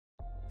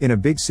In a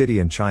big city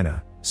in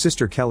China,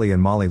 Sister Kelly and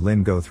Molly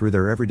Lin go through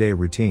their everyday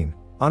routine,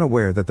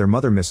 unaware that their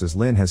mother Mrs.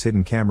 Lin has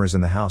hidden cameras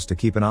in the house to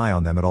keep an eye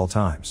on them at all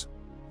times.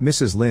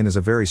 Mrs. Lin is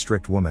a very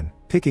strict woman,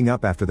 picking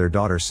up after their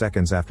daughter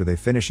seconds after they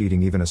finish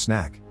eating even a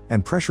snack,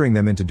 and pressuring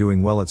them into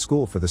doing well at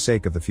school for the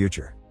sake of the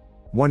future.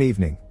 One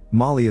evening,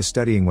 Molly is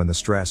studying when the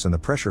stress and the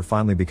pressure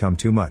finally become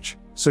too much,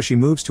 so she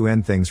moves to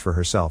end things for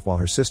herself while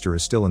her sister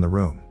is still in the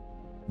room.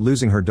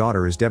 Losing her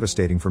daughter is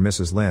devastating for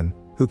Mrs. Lin,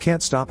 who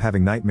can't stop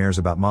having nightmares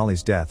about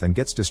Molly's death and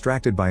gets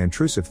distracted by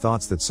intrusive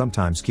thoughts that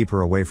sometimes keep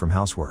her away from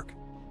housework.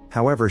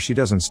 However, she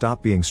doesn't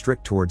stop being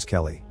strict towards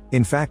Kelly.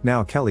 In fact,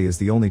 now Kelly is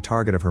the only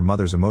target of her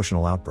mother's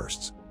emotional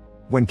outbursts.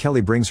 When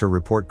Kelly brings her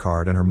report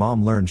card and her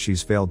mom learns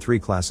she's failed 3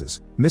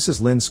 classes,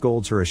 Mrs. Lin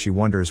scolds her as she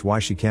wonders why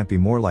she can't be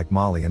more like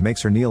Molly and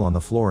makes her kneel on the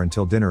floor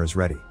until dinner is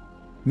ready.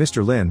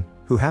 Mr. Lin,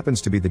 who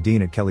happens to be the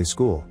dean at Kelly's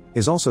school,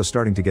 is also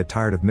starting to get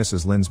tired of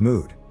Mrs. Lin's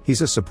mood.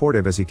 He's as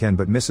supportive as he can,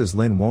 but Mrs.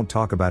 Lin won't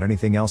talk about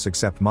anything else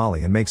except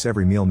Molly and makes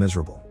every meal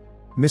miserable.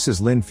 Mrs.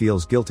 Lin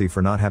feels guilty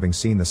for not having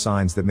seen the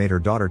signs that made her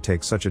daughter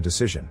take such a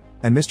decision,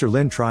 and Mr.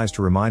 Lin tries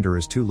to remind her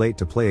it's too late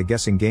to play a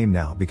guessing game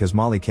now because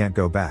Molly can't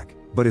go back,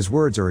 but his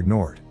words are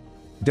ignored.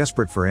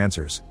 Desperate for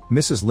answers,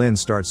 Mrs. Lin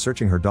starts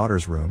searching her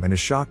daughter's room and is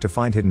shocked to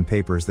find hidden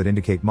papers that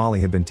indicate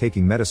Molly had been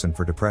taking medicine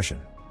for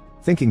depression.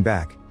 Thinking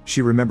back,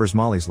 she remembers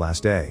Molly's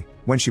last day,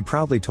 when she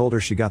proudly told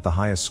her she got the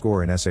highest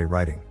score in essay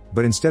writing,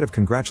 but instead of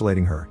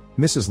congratulating her,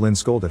 Mrs. Lin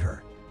scolded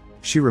her.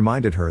 She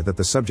reminded her that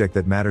the subject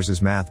that matters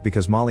is math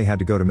because Molly had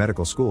to go to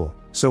medical school,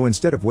 so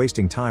instead of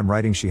wasting time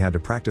writing she had to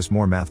practice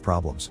more math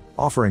problems,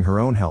 offering her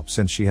own help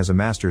since she has a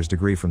master's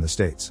degree from the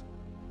States.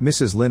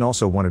 Mrs. Lin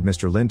also wanted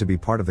Mr. Lin to be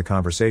part of the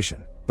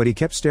conversation, but he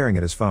kept staring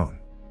at his phone.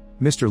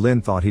 Mr.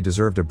 Lin thought he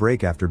deserved a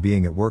break after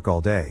being at work all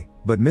day,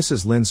 but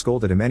Mrs. Lin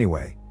scolded him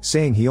anyway,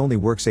 saying he only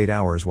works 8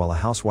 hours while a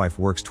housewife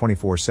works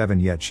 24/7,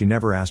 yet she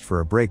never asked for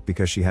a break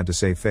because she had to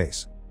save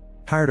face.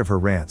 Tired of her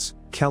rants,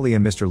 Kelly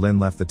and Mr. Lin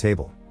left the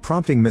table,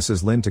 prompting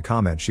Mrs. Lin to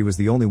comment she was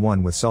the only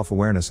one with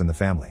self-awareness in the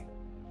family.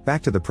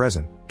 Back to the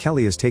present,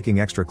 Kelly is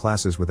taking extra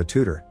classes with a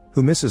tutor,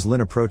 who Mrs.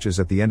 Lin approaches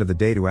at the end of the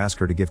day to ask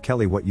her to give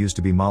Kelly what used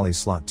to be Molly's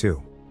slot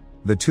too.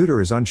 The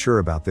tutor is unsure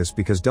about this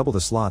because double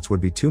the slots would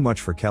be too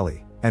much for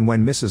Kelly, and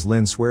when Mrs.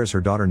 Lin swears her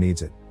daughter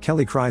needs it,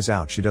 Kelly cries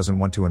out she doesn't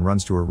want to and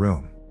runs to her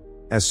room.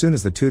 As soon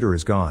as the tutor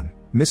is gone,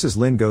 Mrs.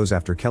 Lin goes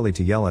after Kelly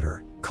to yell at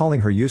her, calling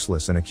her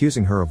useless and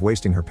accusing her of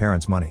wasting her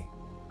parents' money.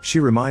 She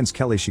reminds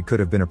Kelly she could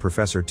have been a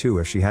professor too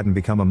if she hadn't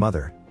become a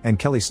mother, and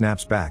Kelly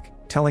snaps back,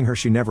 telling her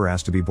she never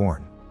asked to be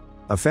born.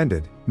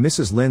 Offended,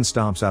 Mrs. Lin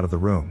stomps out of the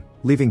room,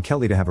 leaving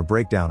Kelly to have a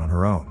breakdown on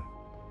her own.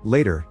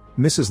 Later,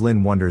 Mrs.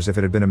 Lin wonders if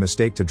it had been a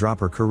mistake to drop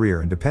her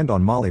career and depend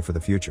on Molly for the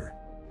future.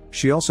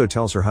 She also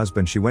tells her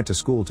husband she went to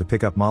school to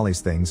pick up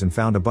Molly's things and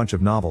found a bunch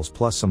of novels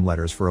plus some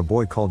letters for a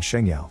boy called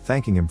Shengyao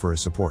thanking him for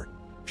his support.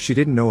 She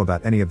didn't know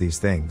about any of these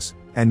things,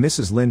 and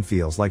Mrs. Lin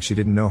feels like she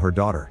didn't know her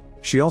daughter.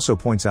 She also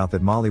points out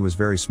that Molly was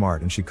very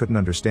smart and she couldn't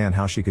understand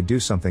how she could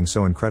do something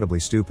so incredibly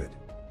stupid.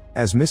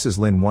 As Mrs.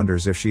 Lin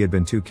wonders if she had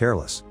been too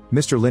careless,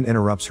 Mr. Lin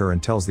interrupts her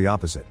and tells the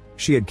opposite,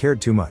 she had cared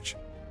too much.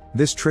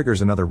 This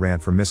triggers another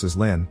rant from Mrs.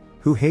 Lin,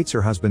 who hates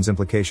her husband's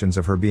implications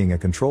of her being a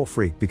control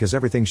freak because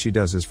everything she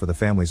does is for the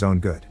family's own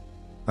good.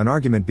 An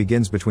argument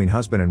begins between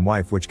husband and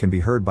wife which can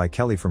be heard by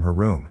Kelly from her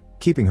room,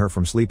 keeping her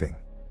from sleeping.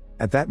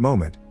 At that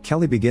moment,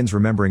 Kelly begins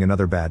remembering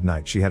another bad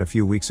night she had a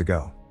few weeks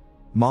ago.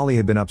 Molly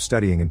had been up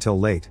studying until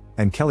late,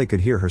 and Kelly could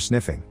hear her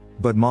sniffing,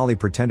 but Molly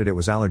pretended it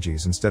was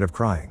allergies instead of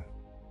crying.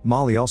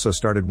 Molly also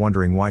started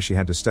wondering why she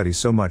had to study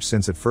so much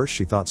since at first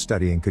she thought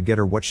studying could get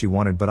her what she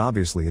wanted, but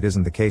obviously it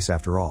isn't the case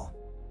after all.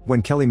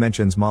 When Kelly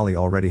mentions Molly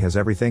already has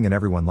everything and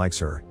everyone likes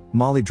her,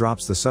 Molly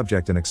drops the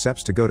subject and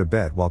accepts to go to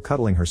bed while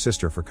cuddling her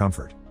sister for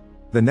comfort.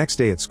 The next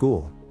day at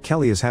school,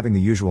 Kelly is having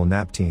the usual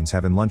nap teens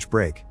have in lunch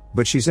break,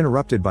 but she's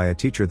interrupted by a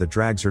teacher that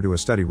drags her to a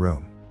study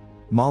room.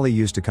 Molly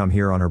used to come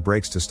here on her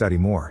breaks to study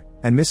more,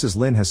 and Mrs.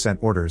 Lin has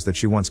sent orders that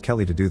she wants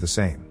Kelly to do the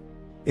same.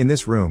 In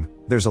this room,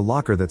 there's a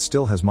locker that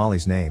still has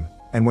Molly's name,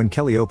 and when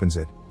Kelly opens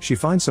it, she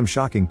finds some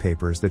shocking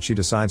papers that she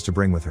decides to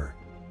bring with her.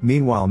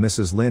 Meanwhile,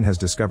 Mrs. Lin has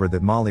discovered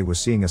that Molly was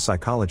seeing a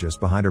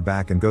psychologist behind her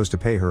back and goes to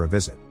pay her a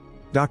visit.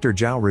 Dr.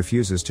 Zhao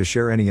refuses to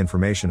share any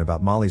information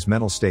about Molly's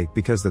mental state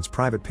because that's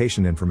private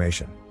patient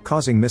information,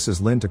 causing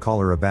Mrs. Lin to call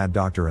her a bad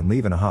doctor and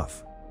leave in a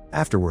huff.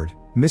 Afterward,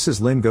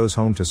 Mrs. Lin goes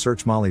home to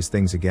search Molly's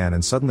things again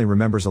and suddenly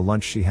remembers a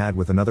lunch she had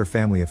with another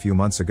family a few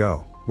months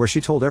ago, where she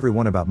told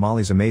everyone about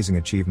Molly's amazing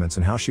achievements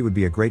and how she would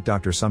be a great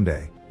doctor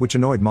someday, which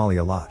annoyed Molly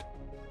a lot.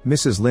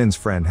 Mrs. Lin's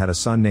friend had a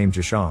son named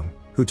Zhishang,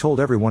 who told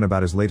everyone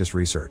about his latest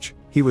research.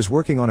 He was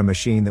working on a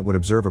machine that would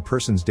observe a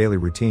person's daily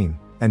routine,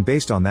 and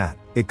based on that,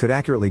 it could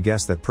accurately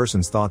guess that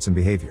person's thoughts and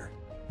behavior.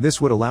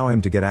 This would allow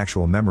him to get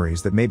actual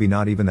memories that maybe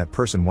not even that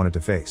person wanted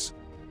to face.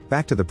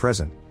 Back to the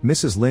present,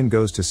 Mrs. Lin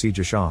goes to see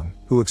Zhishang,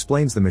 who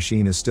explains the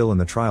machine is still in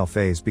the trial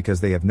phase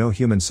because they have no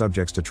human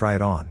subjects to try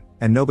it on,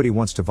 and nobody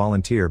wants to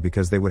volunteer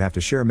because they would have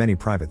to share many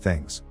private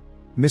things.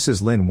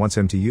 Mrs. Lin wants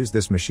him to use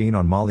this machine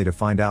on Molly to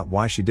find out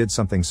why she did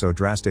something so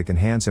drastic and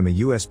hands him a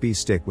USB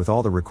stick with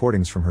all the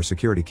recordings from her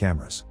security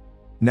cameras.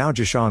 Now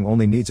Zhishang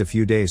only needs a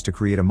few days to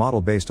create a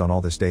model based on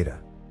all this data.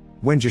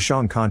 When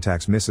Zhishang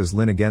contacts Mrs.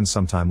 Lin again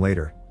sometime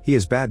later, he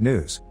has bad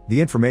news: the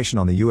information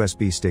on the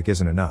USB stick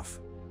isn't enough.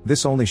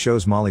 This only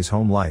shows Molly's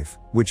home life,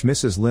 which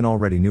Mrs. Lin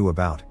already knew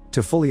about.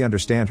 To fully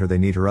understand her, they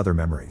need her other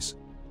memories.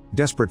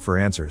 Desperate for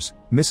answers,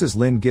 Mrs.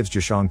 Lin gives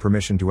Zhishang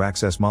permission to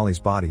access Molly's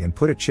body and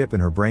put a chip in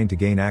her brain to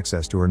gain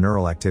access to her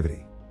neural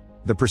activity.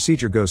 The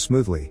procedure goes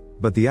smoothly,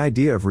 but the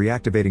idea of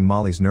reactivating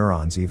Molly's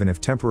neurons, even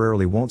if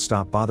temporarily, won't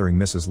stop bothering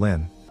Mrs.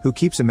 Lin, who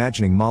keeps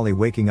imagining Molly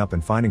waking up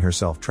and finding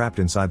herself trapped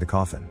inside the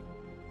coffin.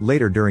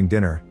 Later during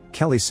dinner,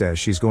 Kelly says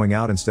she's going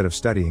out instead of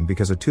studying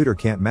because a tutor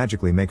can't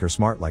magically make her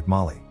smart like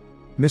Molly.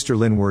 Mr.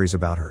 Lin worries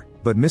about her,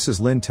 but Mrs.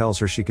 Lin tells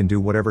her she can do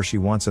whatever she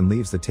wants and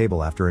leaves the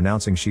table after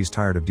announcing she's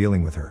tired of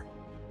dealing with her.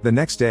 The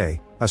next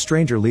day, a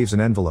stranger leaves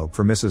an envelope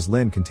for Mrs.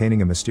 Lin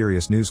containing a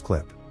mysterious news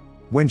clip.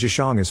 When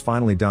Zhishang is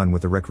finally done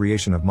with the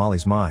recreation of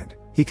Molly's mind,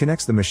 he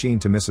connects the machine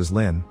to Mrs.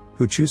 Lin,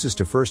 who chooses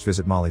to first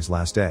visit Molly's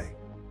last day.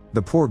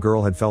 The poor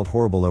girl had felt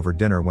horrible over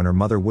dinner when her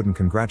mother wouldn't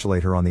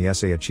congratulate her on the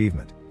essay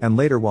achievement, and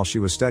later while she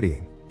was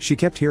studying, she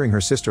kept hearing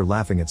her sister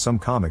laughing at some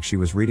comic she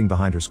was reading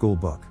behind her school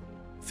book.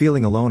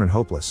 Feeling alone and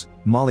hopeless,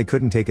 Molly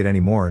couldn't take it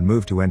anymore and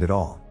moved to end it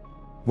all.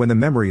 When the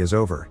memory is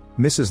over,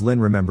 Mrs. Lin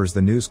remembers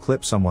the news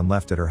clip someone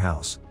left at her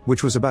house,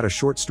 which was about a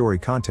short story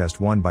contest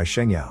won by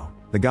Sheng Yao,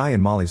 the guy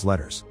in Molly's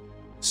letters.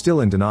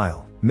 Still in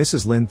denial,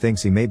 Mrs. Lin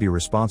thinks he may be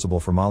responsible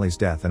for Molly's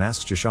death and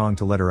asks Zhishang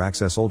to let her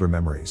access older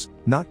memories,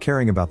 not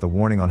caring about the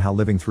warning on how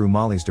living through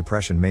Molly's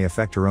depression may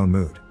affect her own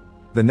mood.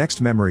 The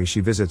next memory she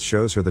visits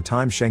shows her the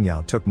time Sheng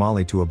Yao took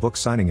Molly to a book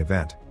signing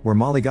event, where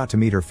Molly got to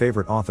meet her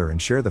favorite author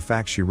and share the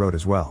facts she wrote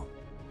as well.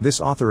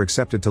 This author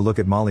accepted to look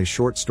at Molly's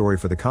short story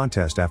for the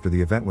contest after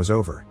the event was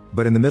over,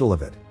 but in the middle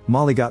of it,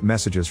 Molly got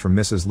messages from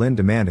Mrs. Lin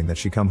demanding that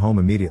she come home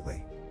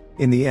immediately.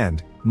 In the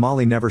end,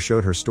 Molly never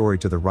showed her story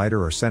to the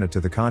writer or sent it to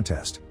the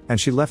contest, and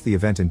she left the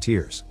event in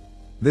tears.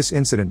 This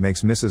incident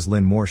makes Mrs.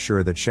 Lin more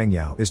sure that Sheng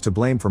Yao is to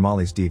blame for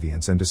Molly's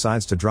deviance and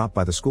decides to drop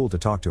by the school to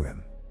talk to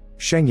him.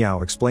 Sheng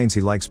Yao explains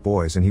he likes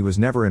boys and he was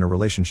never in a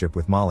relationship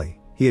with Molly,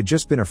 he had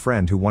just been a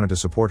friend who wanted to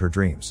support her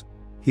dreams.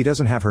 He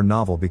doesn't have her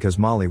novel because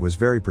Molly was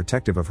very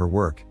protective of her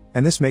work,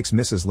 and this makes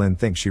Mrs. Lin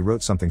think she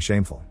wrote something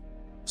shameful.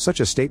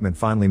 Such a statement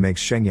finally makes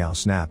Sheng Yao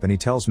snap, and he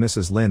tells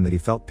Mrs. Lin that he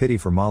felt pity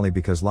for Molly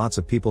because lots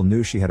of people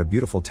knew she had a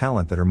beautiful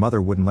talent that her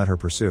mother wouldn't let her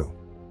pursue.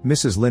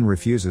 Mrs. Lin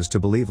refuses to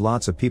believe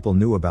lots of people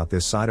knew about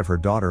this side of her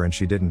daughter and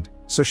she didn't,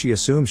 so she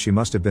assumes she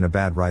must have been a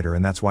bad writer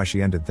and that's why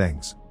she ended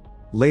things.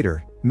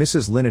 Later,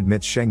 Mrs. Lin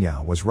admits Sheng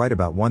Yao was right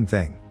about one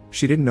thing: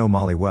 she didn't know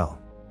Molly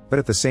well. But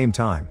at the same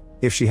time,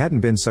 if she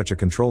hadn't been such a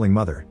controlling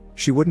mother,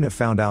 she wouldn't have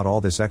found out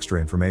all this extra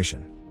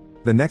information.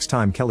 The next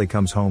time Kelly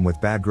comes home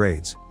with bad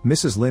grades,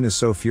 Mrs. Lin is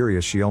so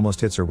furious she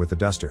almost hits her with the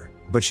duster,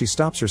 but she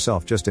stops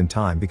herself just in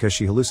time because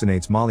she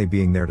hallucinates Molly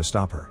being there to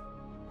stop her.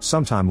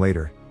 Sometime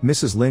later,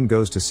 Mrs. Lin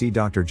goes to see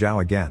Dr.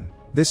 Zhao again,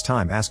 this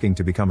time asking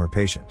to become her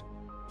patient.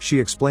 She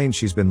explains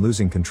she's been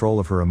losing control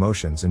of her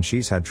emotions and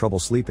she's had trouble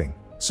sleeping,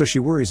 so she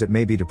worries it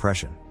may be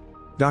depression.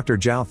 Dr.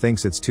 Zhao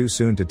thinks it's too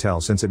soon to tell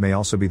since it may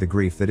also be the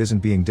grief that isn't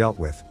being dealt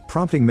with,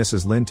 prompting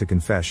Mrs. Lin to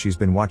confess she's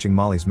been watching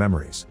Molly's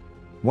memories.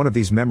 One of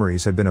these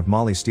memories had been of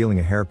Molly stealing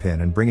a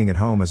hairpin and bringing it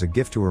home as a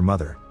gift to her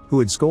mother, who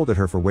had scolded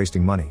her for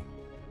wasting money.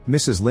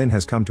 Mrs. Lin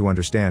has come to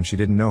understand she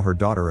didn't know her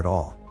daughter at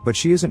all, but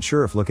she isn't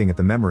sure if looking at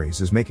the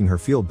memories is making her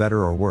feel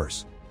better or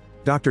worse.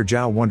 Dr.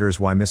 Zhao wonders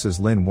why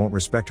Mrs. Lin won't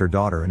respect her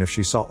daughter, and if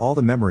she saw all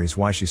the memories,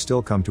 why she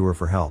still come to her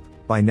for help.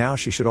 By now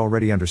she should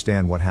already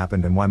understand what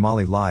happened and why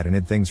Molly lied and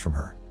hid things from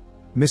her.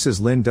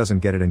 Mrs. Lin doesn't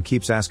get it and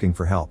keeps asking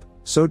for help,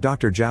 so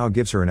Dr. Zhao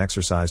gives her an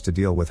exercise to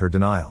deal with her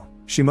denial.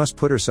 She must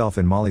put herself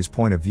in Molly's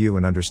point of view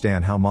and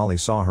understand how Molly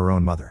saw her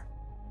own mother.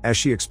 As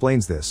she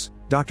explains this,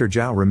 Dr.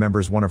 Zhao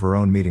remembers one of her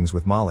own meetings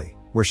with Molly,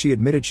 where she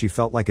admitted she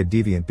felt like a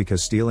deviant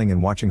because stealing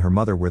and watching her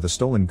mother wear the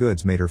stolen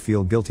goods made her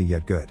feel guilty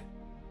yet good.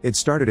 It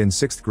started in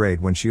 6th grade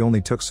when she only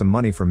took some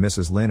money from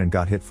Mrs. Lin and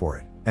got hit for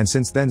it, and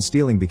since then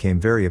stealing became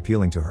very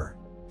appealing to her.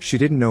 She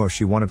didn't know if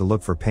she wanted to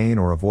look for pain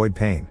or avoid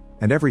pain,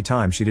 and every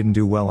time she didn't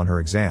do well on her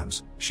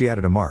exams, she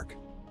added a mark.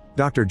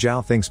 Dr.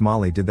 Zhao thinks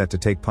Molly did that to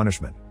take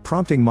punishment,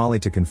 prompting Molly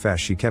to confess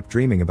she kept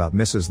dreaming about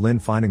Mrs. Lin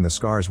finding the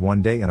scars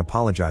one day and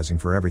apologizing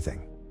for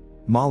everything.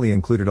 Molly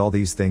included all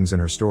these things in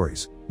her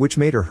stories, which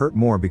made her hurt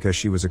more because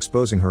she was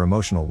exposing her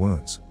emotional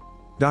wounds.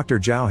 Dr.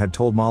 Zhao had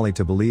told Molly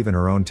to believe in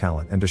her own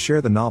talent and to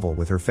share the novel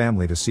with her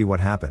family to see what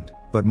happened,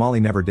 but Molly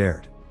never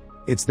dared.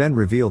 It's then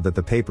revealed that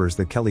the papers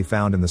that Kelly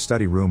found in the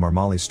study room are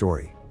Molly's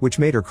story, which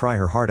made her cry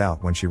her heart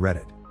out when she read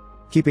it.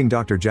 Keeping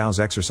Dr. Zhao's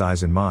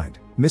exercise in mind,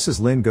 Mrs.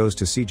 Lin goes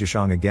to see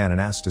Zhishang again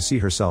and asks to see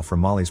herself from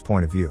Molly's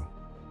point of view.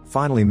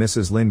 Finally,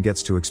 Mrs. Lin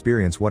gets to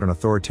experience what an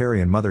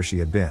authoritarian mother she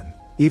had been.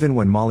 Even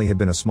when Molly had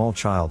been a small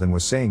child and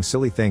was saying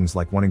silly things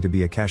like wanting to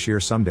be a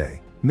cashier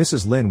someday,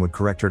 Mrs. Lin would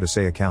correct her to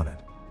say accountant.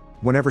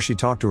 Whenever she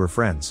talked to her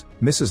friends,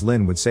 Mrs.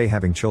 Lin would say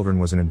having children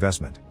was an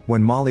investment.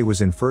 When Molly was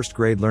in first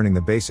grade learning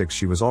the basics,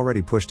 she was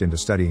already pushed into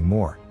studying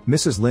more.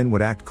 Mrs. Lin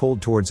would act cold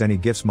towards any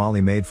gifts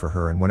Molly made for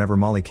her, and whenever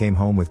Molly came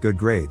home with good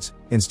grades,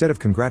 instead of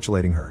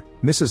congratulating her,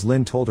 Mrs.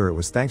 Lin told her it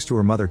was thanks to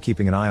her mother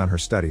keeping an eye on her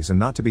studies and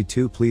not to be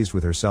too pleased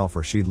with herself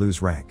or she'd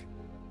lose rank.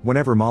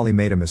 Whenever Molly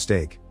made a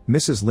mistake,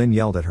 Mrs. Lin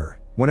yelled at her.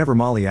 Whenever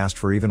Molly asked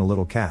for even a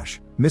little cash,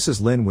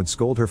 Mrs. Lin would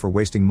scold her for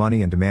wasting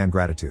money and demand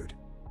gratitude.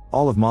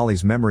 All of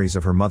Molly's memories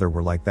of her mother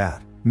were like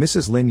that.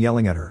 Mrs. Lin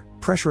yelling at her,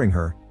 pressuring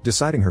her,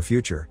 deciding her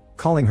future,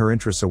 calling her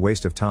interests a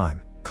waste of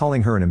time,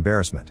 calling her an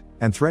embarrassment,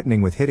 and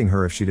threatening with hitting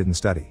her if she didn't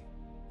study.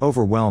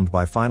 Overwhelmed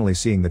by finally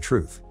seeing the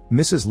truth,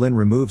 Mrs. Lin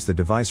removes the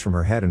device from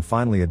her head and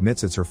finally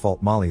admits it's her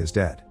fault. Molly is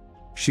dead.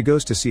 She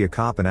goes to see a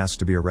cop and asks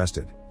to be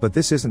arrested, but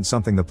this isn't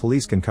something the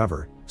police can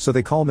cover, so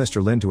they call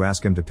Mr. Lin to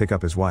ask him to pick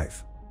up his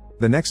wife.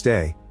 The next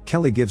day,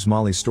 Kelly gives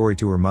Molly's story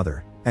to her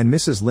mother, and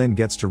Mrs. Lin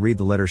gets to read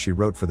the letter she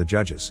wrote for the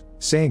judges,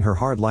 saying her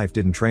hard life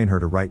didn't train her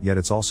to write, yet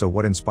it's also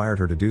what inspired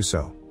her to do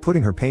so.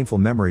 Putting her painful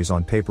memories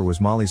on paper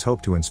was Molly's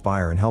hope to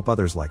inspire and help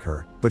others like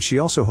her, but she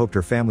also hoped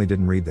her family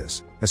didn't read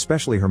this,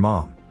 especially her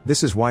mom.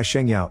 This is why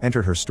Sheng Yao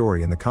entered her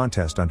story in the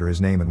contest under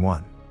his name and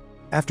won.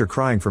 After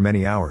crying for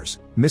many hours,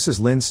 Mrs.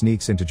 Lin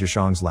sneaks into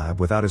Zhishang's lab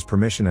without his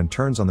permission and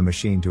turns on the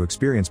machine to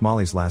experience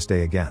Molly's last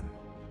day again.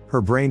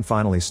 Her brain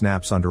finally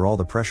snaps under all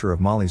the pressure of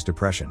Molly's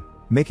depression,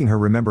 making her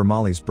remember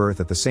Molly's birth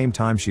at the same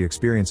time she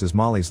experiences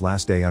Molly's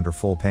last day under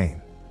full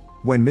pain.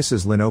 When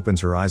Mrs. Lin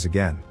opens her eyes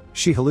again,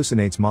 she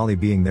hallucinates Molly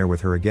being there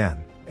with her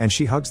again, and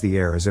she hugs the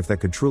air as if that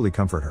could truly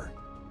comfort her.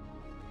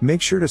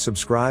 Make sure to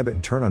subscribe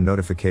and turn on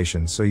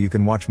notifications so you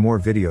can watch more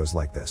videos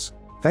like this.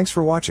 Thanks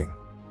for watching.